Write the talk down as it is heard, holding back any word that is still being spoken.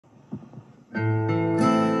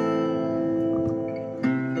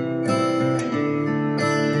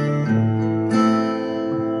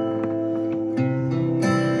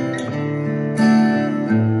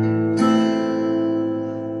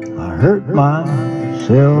Hurt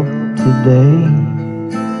myself today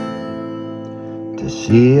to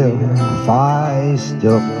see if I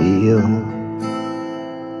still feel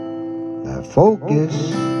that focus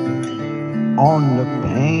on the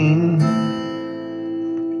pain,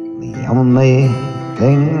 the only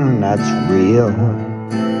thing that's real.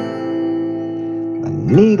 The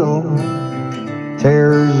needle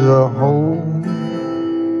tears a hole,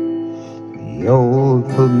 the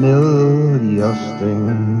old familiar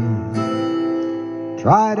sting.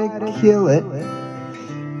 Try to kill it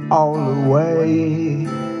all away,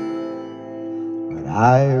 but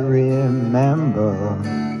I remember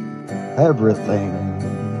everything.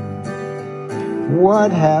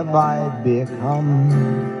 What have I become?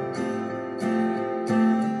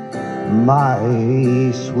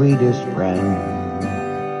 My sweetest friend.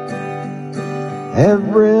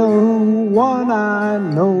 Everyone I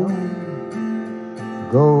know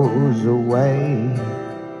goes away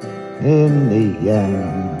in the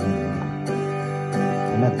end.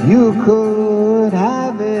 And if you could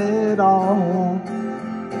have it all,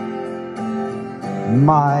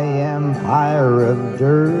 my empire of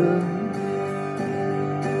dirt,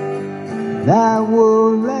 that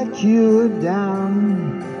will let you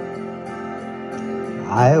down,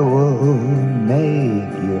 I will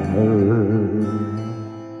make you hurt.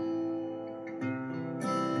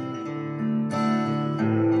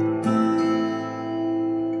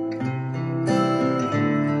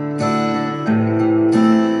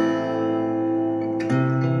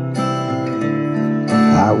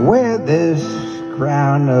 I wear this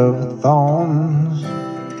crown of thorns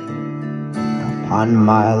upon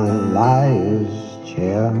my life's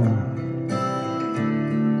chair,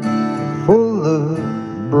 full of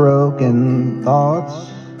broken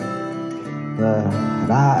thoughts that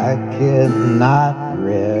I cannot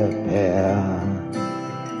repair.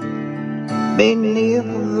 Beneath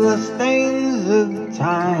the stains of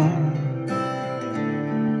time,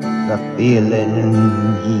 the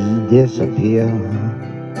feelings disappear.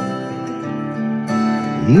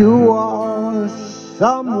 You are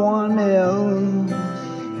someone else,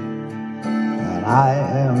 and I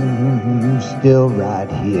am still right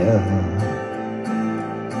here.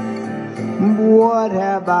 What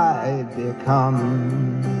have I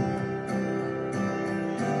become?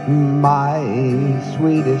 My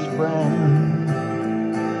sweetest friend.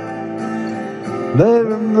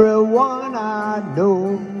 Everyone I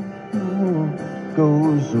know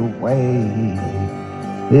goes away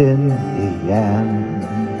in the end.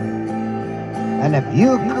 And if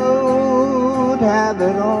you could have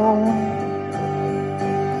it all,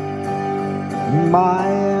 my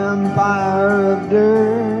empire of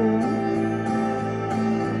dirt,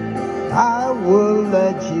 I will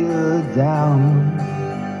let you down,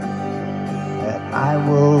 and I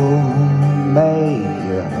will make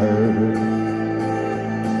you hurt.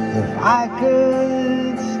 If I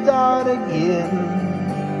could start again,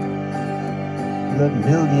 a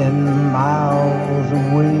million miles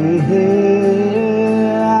away,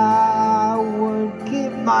 I would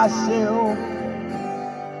keep myself,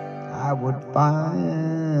 I would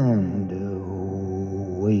find a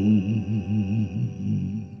way.